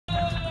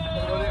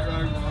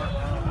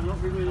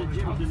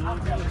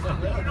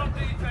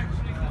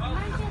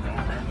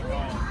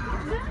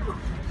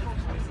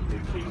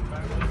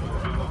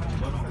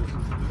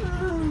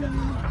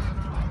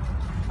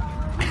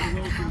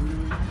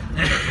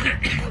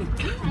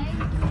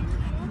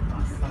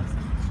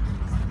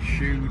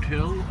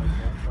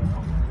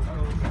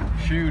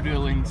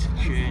Shudehill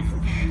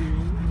Interchange,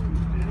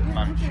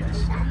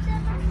 Manchester.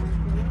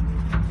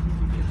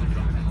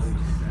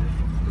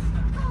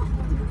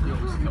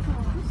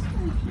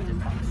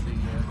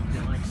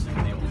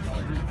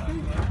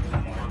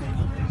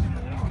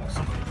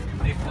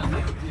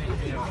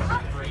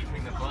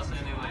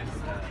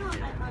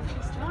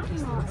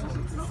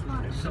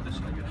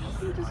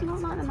 It does not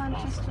like the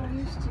Manchester I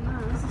used to know.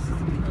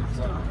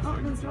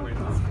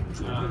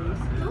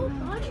 Oh,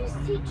 I just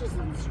teachers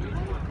on the street.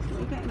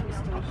 You're getting the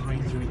stuff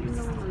normally.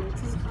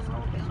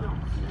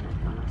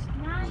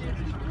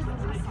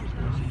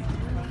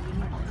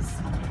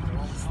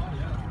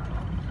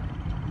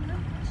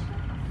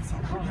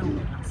 Sometimes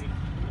it's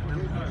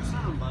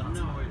not.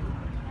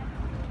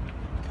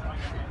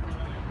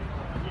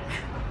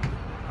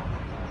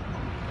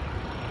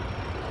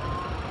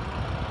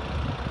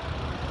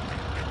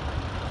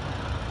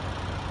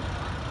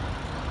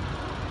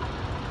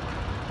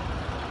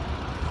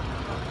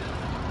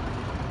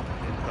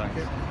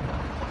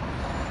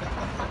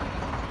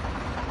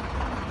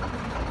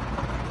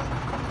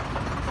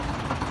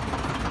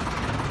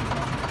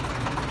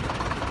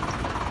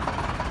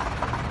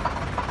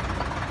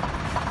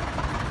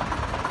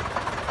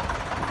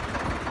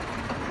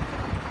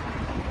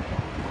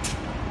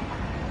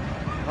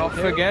 Off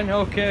again?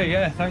 Okay,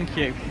 yeah, thank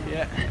you.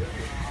 Yeah.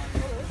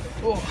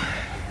 Oh.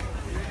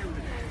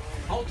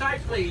 Hold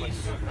tight,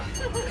 please.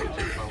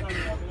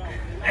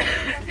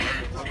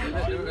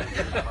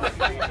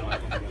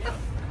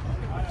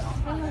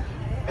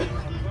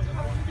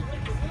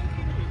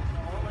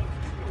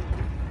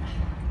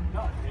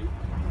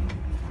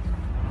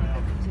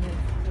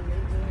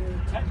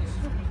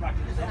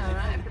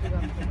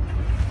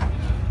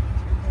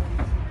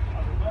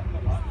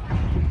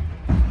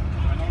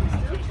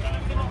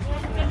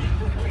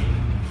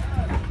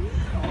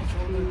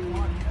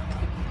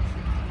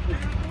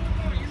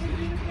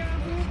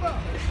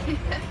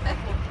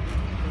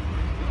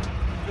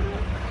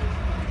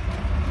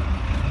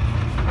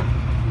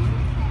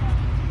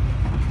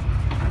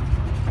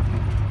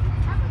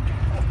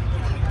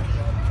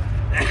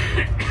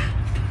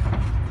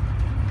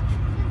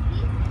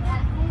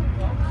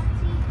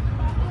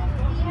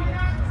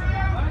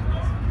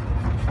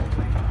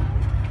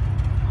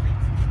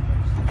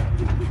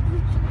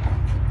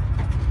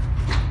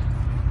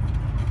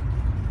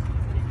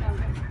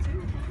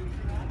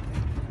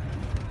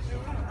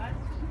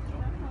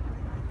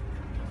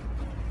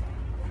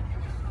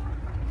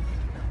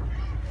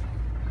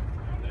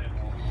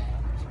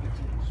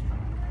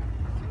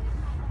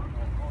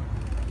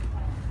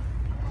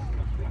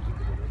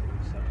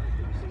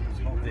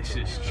 This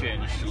has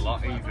changed a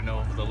lot even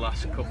over the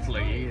last couple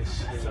of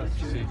years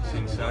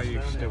since I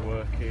used to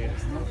work here.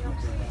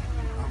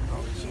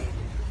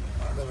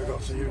 I never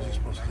got to use this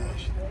bus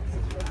station.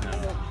 No.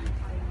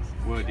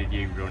 Where did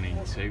you run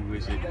into?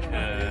 Was it?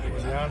 It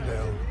was the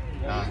Arndale.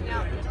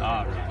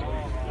 Ah, right.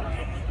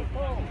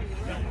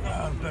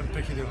 And then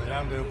Piccadilly,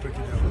 Arndale,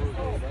 Piccadilly,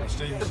 and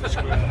Stevenson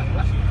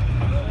Square.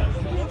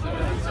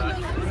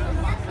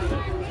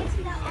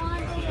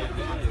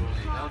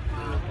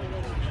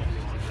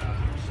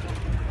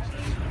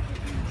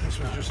 This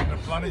was just in the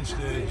planning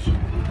stage.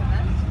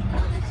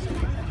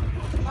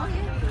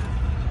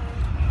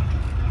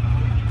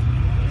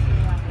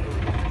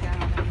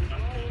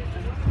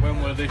 When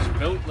were this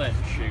built then,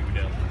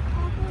 Shudehill?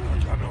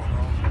 I don't know.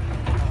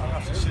 I'll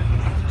have to sit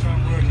and try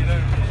and work it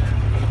out.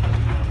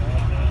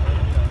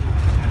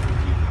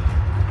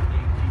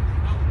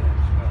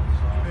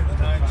 In the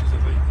 90s, I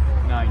think.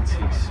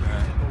 90s.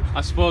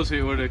 I suppose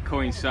it would have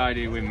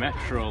coincided with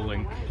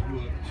Metrolink.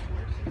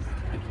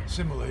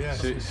 Similar,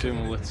 yes.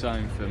 Similar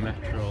time for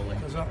Metrolink.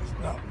 Because that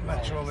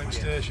Metrolink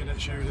station at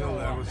Shudehill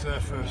there was their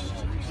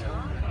first.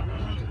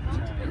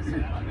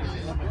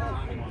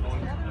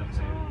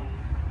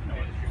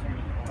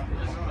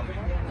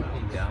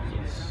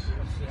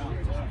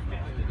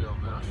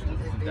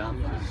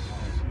 Dan's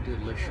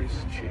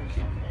delicious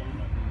chicken.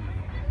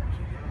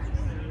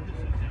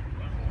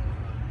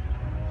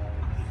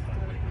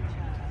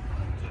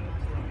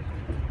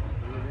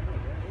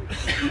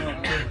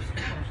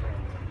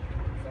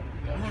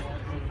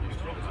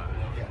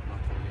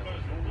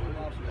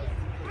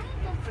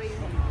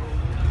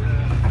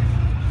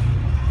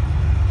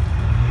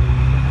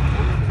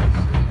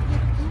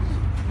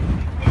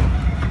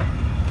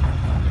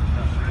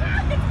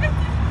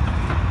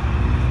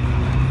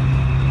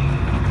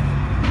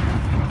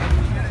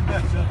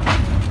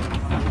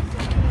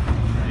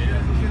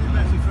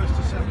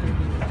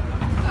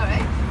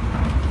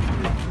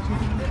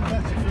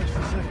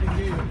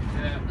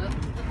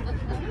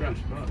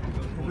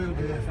 We'll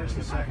be there first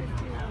and second.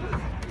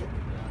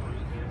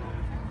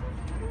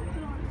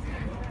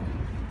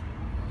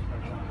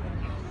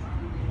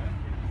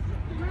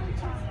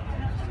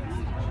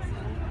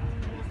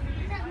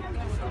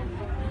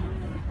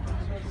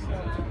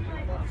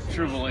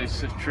 trouble is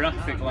the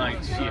traffic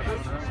lights, you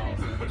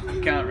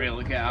can't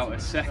really get out a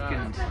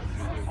second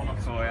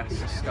before he has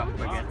to stop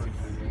again.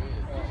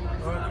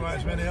 There weren't quite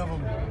as many of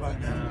them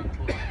back then.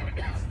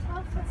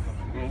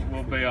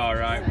 We'll be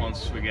alright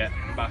once we get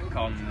back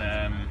on,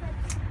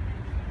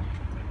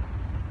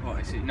 what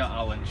is it, not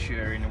Alan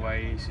Shearing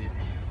Way, is it?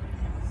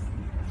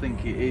 I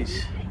think it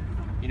is.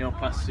 You know,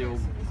 past the old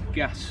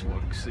gas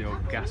works, the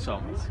old gas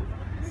office.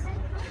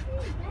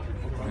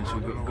 So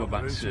we've got to go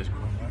back to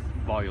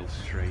Boyle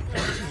Street.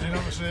 Is it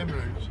on the same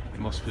route? It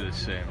must be the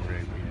same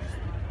route, yeah.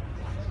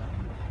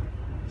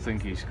 I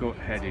think he's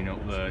heading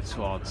up there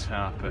towards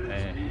Harper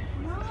Hay,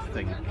 I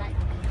think.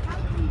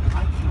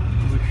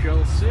 We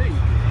shall see.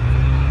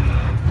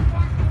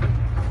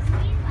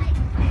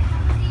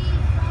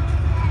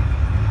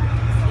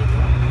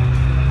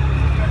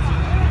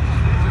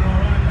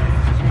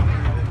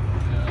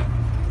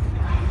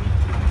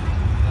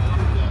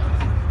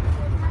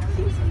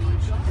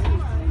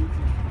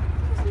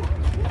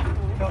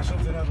 Not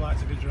something I'd like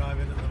to be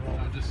driving at the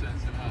moment. I'm just saying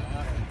something like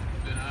that.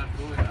 It's been hard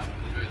going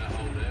after doing the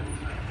whole day,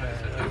 wasn't it?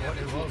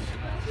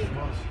 It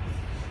was.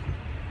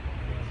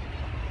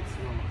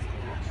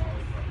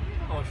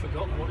 I'd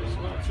forgotten what it's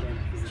like to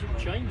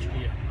change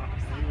gear.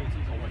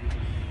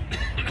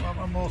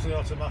 I'm mostly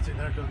automatic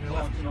now because my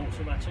An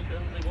automatic,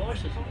 the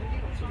voices.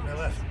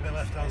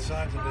 left hand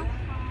side's gone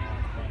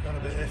a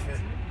bit iffy.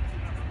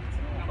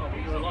 Oh, but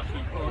you're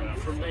lucky.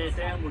 From there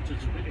downwards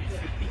it's a bit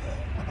iffy.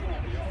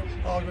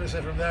 Oh, I'm going to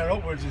say from there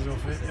upwards is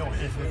iffy.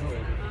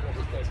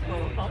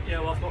 Well,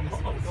 yeah, I've gone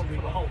for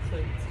the whole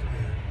thing.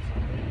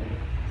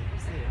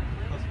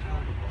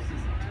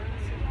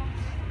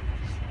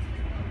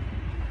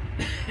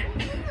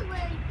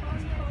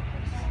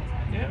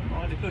 Yeah, I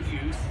had a good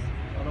youth,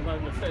 and I'm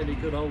having a fairly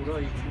good old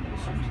age.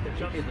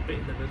 It's only the bit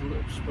in the middle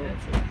that's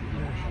sporty.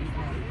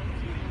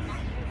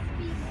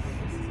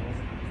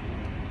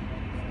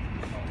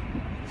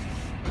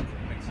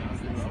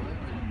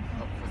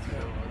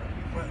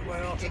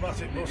 When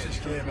automatic buses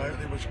came out,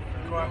 they was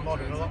quite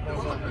modern, a lot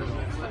more modern than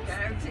this.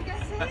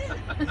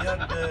 He had,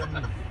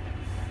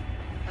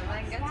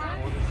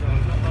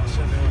 not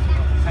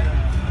semi-automatic.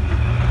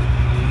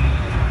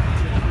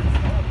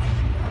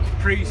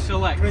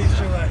 Pre-select.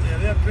 Pre-select, yeah,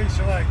 they had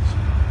pre-select.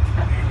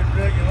 You could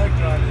break your leg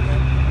driving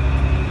them.